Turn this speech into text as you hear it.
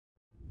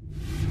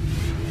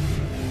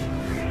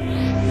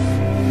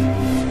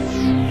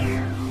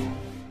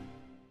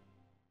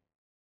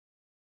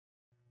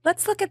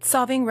Let's look at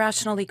solving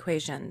rational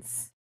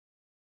equations.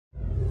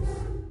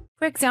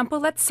 For example,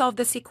 let's solve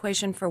this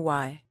equation for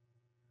y.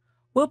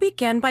 We'll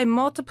begin by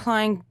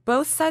multiplying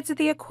both sides of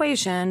the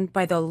equation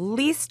by the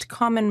least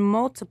common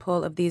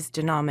multiple of these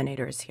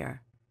denominators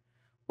here,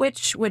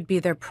 which would be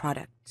their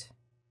product.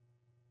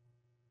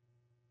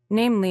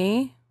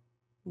 Namely,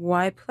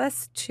 y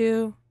plus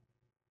 2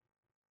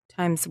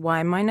 times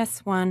y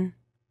minus 1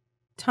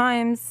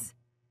 times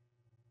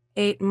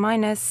 8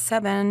 minus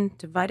 7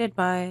 divided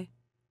by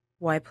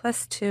y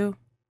plus 2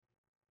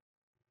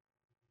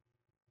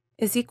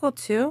 is equal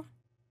to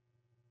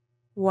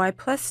y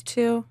plus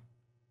 2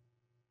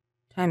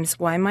 times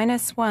y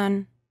minus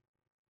 1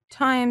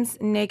 times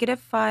negative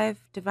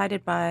 5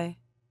 divided by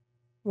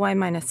y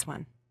minus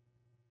 1.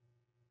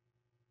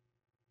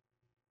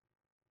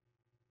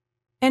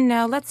 And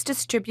now let's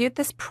distribute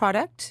this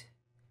product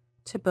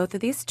to both of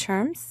these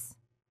terms,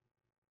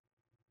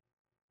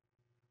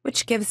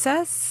 which gives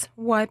us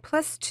y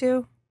plus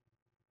 2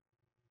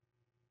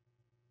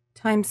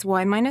 times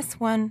y minus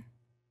 1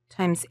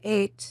 times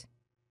 8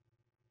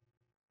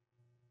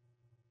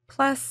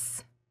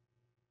 plus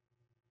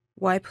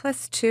y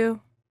plus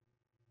 2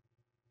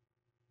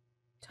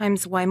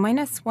 times y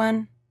minus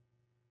 1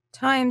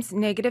 times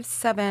negative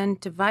 7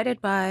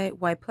 divided by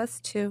y plus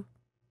 2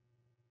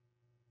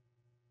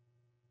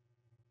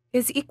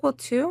 is equal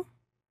to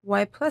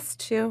y plus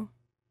 2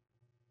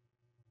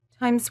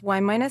 times y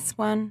minus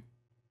 1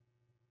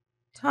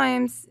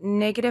 times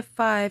negative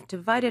 5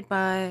 divided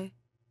by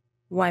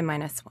y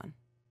minus 1.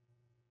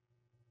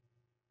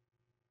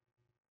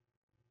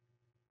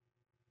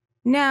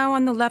 Now,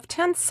 on the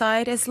left-hand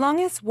side, as long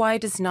as y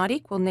does not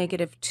equal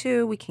negative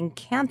 2, we can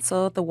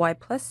cancel the y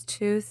plus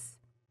 2's.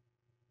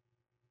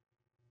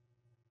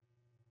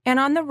 And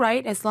on the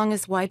right, as long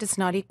as y does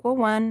not equal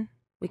 1,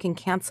 we can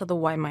cancel the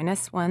y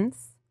minus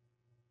 1's,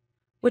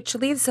 which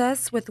leaves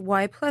us with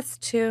y plus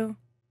 2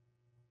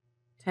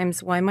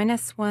 times y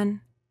minus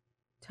 1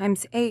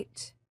 times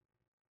 8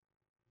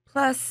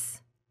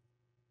 plus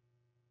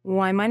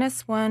y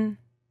minus 1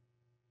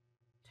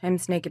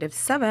 times negative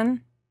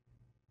 7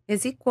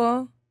 is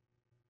equal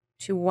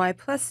to y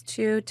plus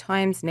 2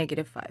 times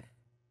negative 5.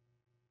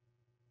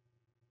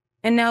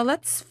 And now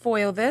let's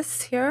FOIL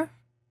this here.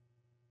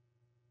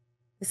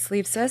 This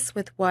leaves us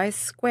with y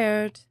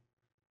squared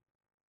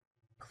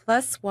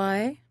plus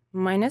y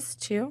minus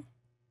 2,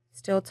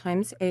 still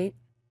times 8.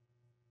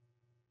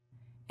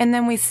 And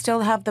then we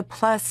still have the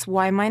plus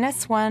y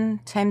minus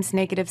 1 times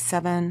negative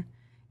 7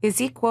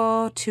 is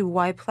equal to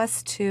y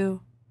plus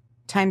 2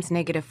 times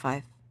negative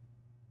 5.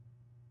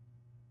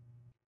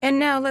 And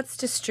now let's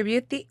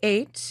distribute the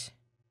 8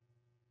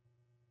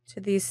 to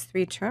these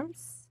three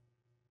terms,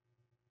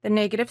 the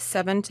negative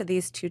 7 to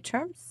these two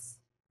terms,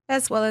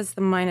 as well as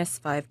the minus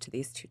 5 to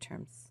these two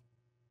terms,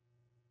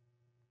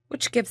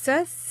 which gives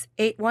us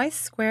 8y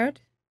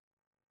squared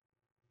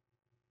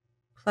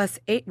plus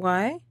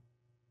 8y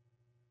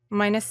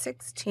minus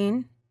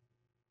 16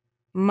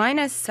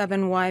 minus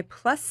 7y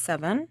plus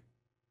 7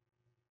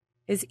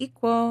 is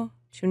equal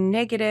to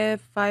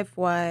negative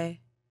 5y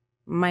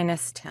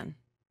minus 10.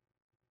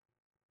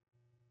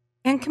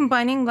 And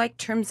combining like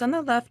terms on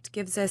the left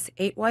gives us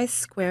 8y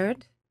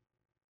squared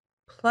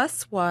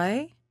plus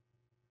y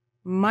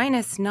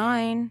minus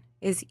 9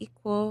 is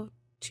equal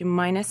to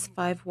minus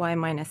 5y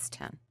minus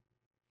 10.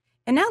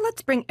 And now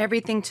let's bring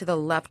everything to the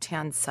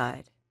left-hand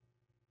side,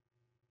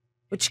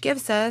 which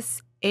gives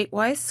us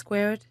 8y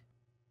squared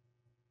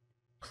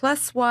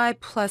plus y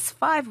plus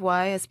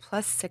 5y is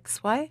plus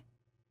 6y.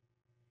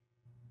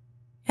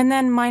 And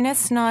then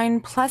minus 9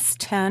 plus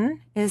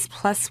 10 is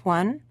plus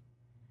 1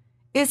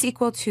 is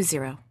equal to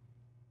 0.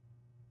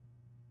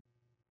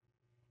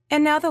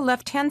 And now the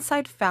left-hand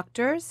side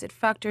factors. It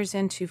factors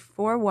into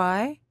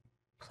 4y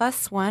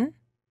plus 1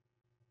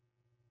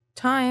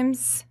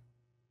 times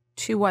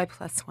 2y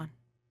plus 1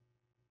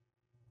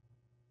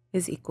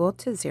 is equal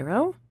to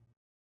 0.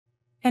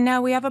 And now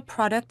we have a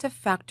product of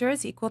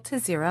factors equal to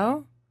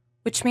 0,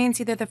 which means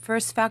either the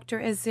first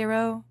factor is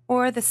 0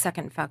 or the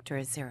second factor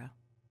is 0,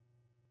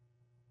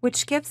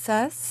 which gives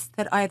us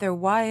that either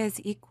y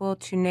is equal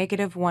to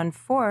negative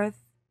 1/4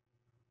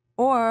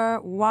 or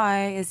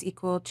y is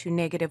equal to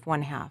negative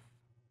 1/2.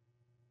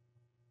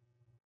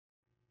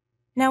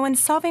 Now, when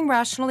solving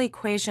rational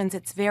equations,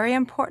 it's very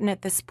important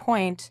at this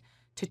point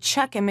to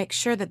check and make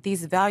sure that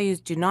these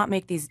values do not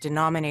make these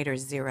denominators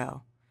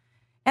 0.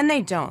 And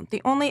they don't.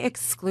 The only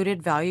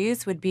excluded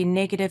values would be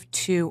negative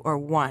 2 or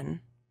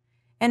 1.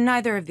 And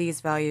neither of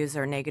these values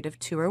are negative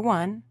 2 or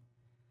 1.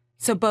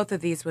 So both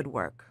of these would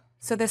work.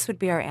 So this would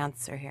be our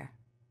answer here.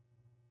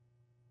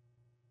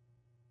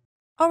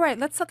 All right,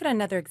 let's look at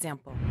another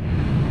example.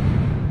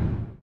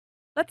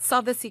 Let's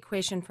solve this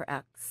equation for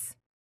x.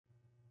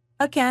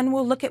 Again,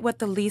 we'll look at what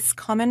the least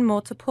common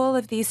multiple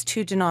of these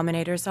two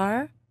denominators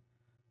are,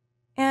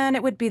 and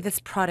it would be this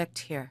product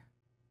here.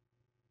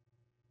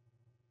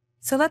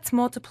 So let's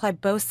multiply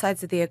both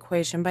sides of the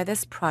equation by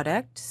this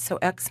product. So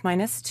x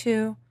minus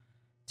 2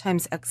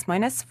 times x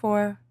minus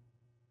 4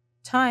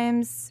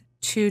 times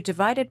 2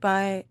 divided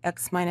by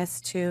x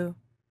minus 2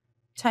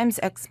 times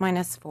x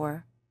minus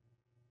 4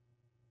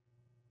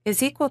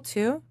 is equal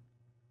to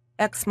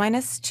x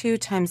minus 2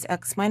 times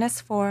x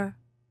minus 4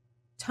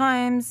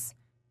 times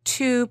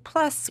 2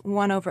 plus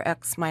 1 over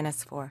x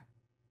minus 4.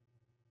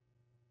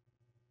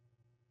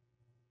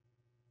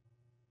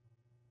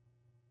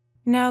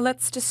 Now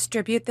let's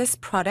distribute this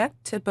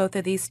product to both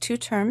of these two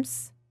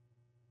terms,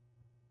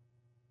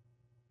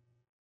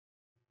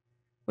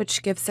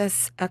 which gives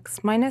us x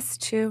minus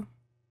 2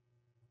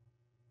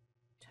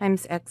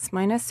 times x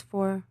minus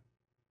 4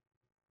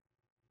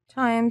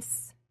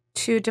 times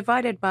 2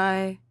 divided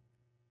by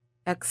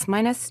x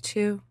minus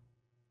 2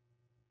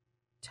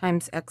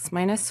 times x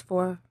minus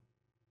 4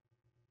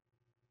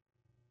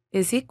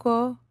 is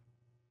equal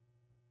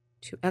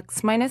to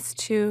x minus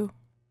 2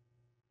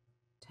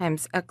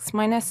 times x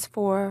minus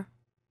 4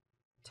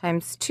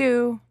 times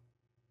 2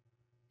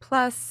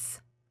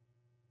 plus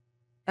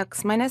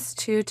x minus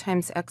 2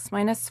 times x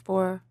minus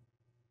 4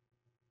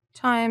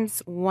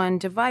 times 1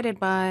 divided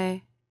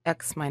by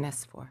x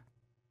minus 4.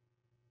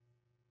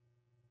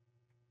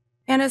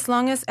 And as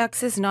long as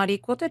x is not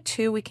equal to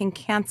 2, we can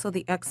cancel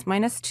the x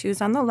minus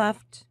 2's on the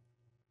left.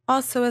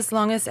 Also, as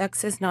long as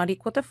x is not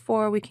equal to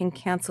 4, we can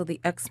cancel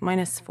the x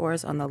minus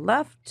 4's on the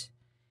left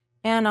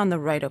and on the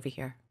right over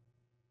here.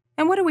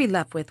 And what are we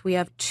left with? We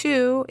have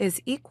 2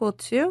 is equal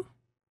to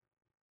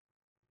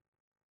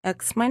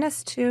x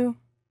minus 2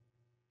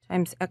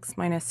 times x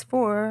minus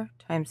 4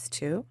 times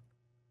 2.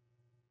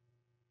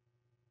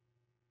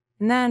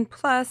 And then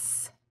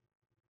plus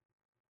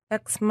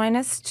x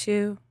minus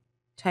 2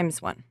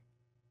 times 1.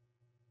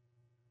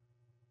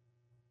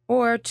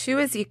 Or 2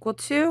 is equal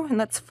to, and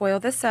let's FOIL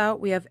this out,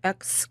 we have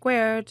x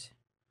squared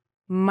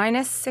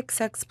minus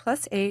 6x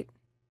plus 8,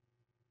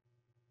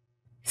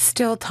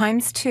 still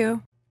times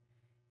 2.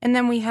 And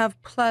then we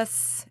have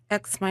plus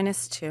x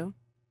minus 2.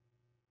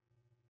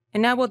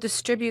 And now we'll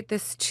distribute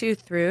this 2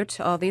 through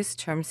to all these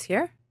terms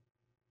here,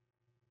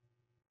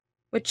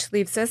 which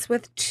leaves us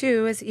with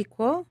 2 is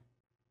equal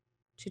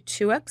to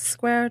 2x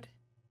squared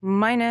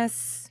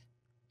minus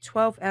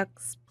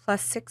 12x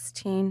plus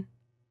 16,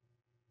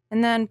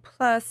 and then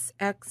plus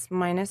x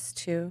minus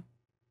 2.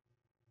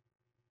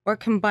 Or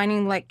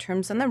combining like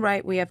terms on the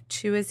right, we have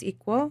 2 is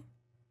equal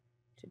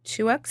to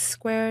 2x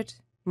squared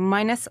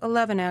minus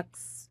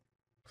 11x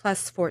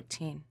plus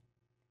 14.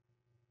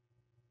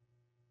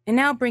 And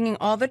now bringing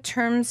all the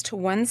terms to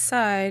one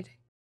side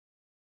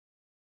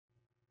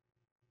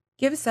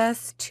gives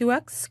us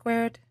 2x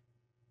squared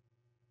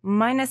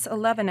minus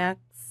 11x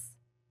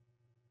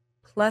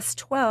plus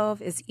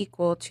 12 is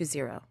equal to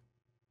 0.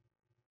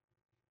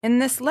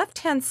 And this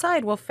left-hand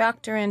side will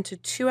factor into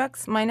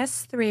 2x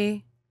minus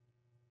 3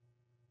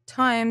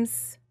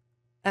 times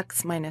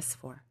x minus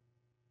 4.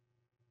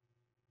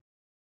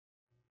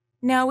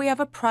 Now we have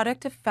a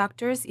product of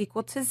factors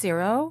equal to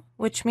 0,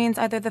 which means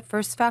either the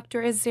first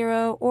factor is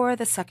 0 or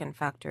the second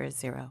factor is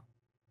 0.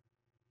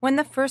 When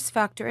the first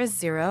factor is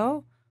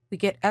 0, we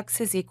get x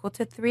is equal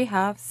to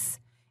 3/2,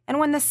 and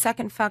when the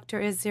second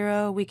factor is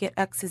 0, we get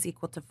x is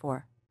equal to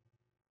 4.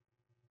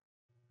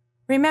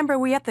 Remember,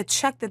 we have to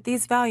check that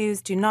these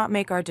values do not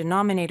make our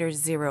denominators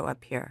 0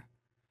 appear.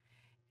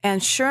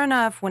 And sure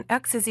enough, when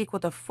x is equal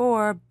to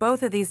 4,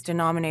 both of these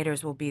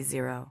denominators will be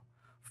 0.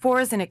 4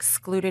 is an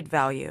excluded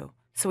value,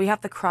 so we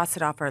have to cross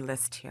it off our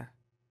list here.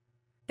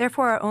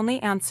 Therefore, our only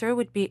answer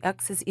would be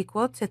x is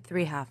equal to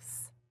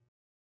 3/2.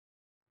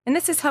 And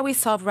this is how we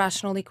solve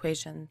rational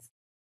equations.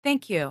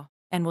 Thank you,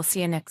 and we'll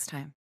see you next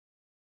time.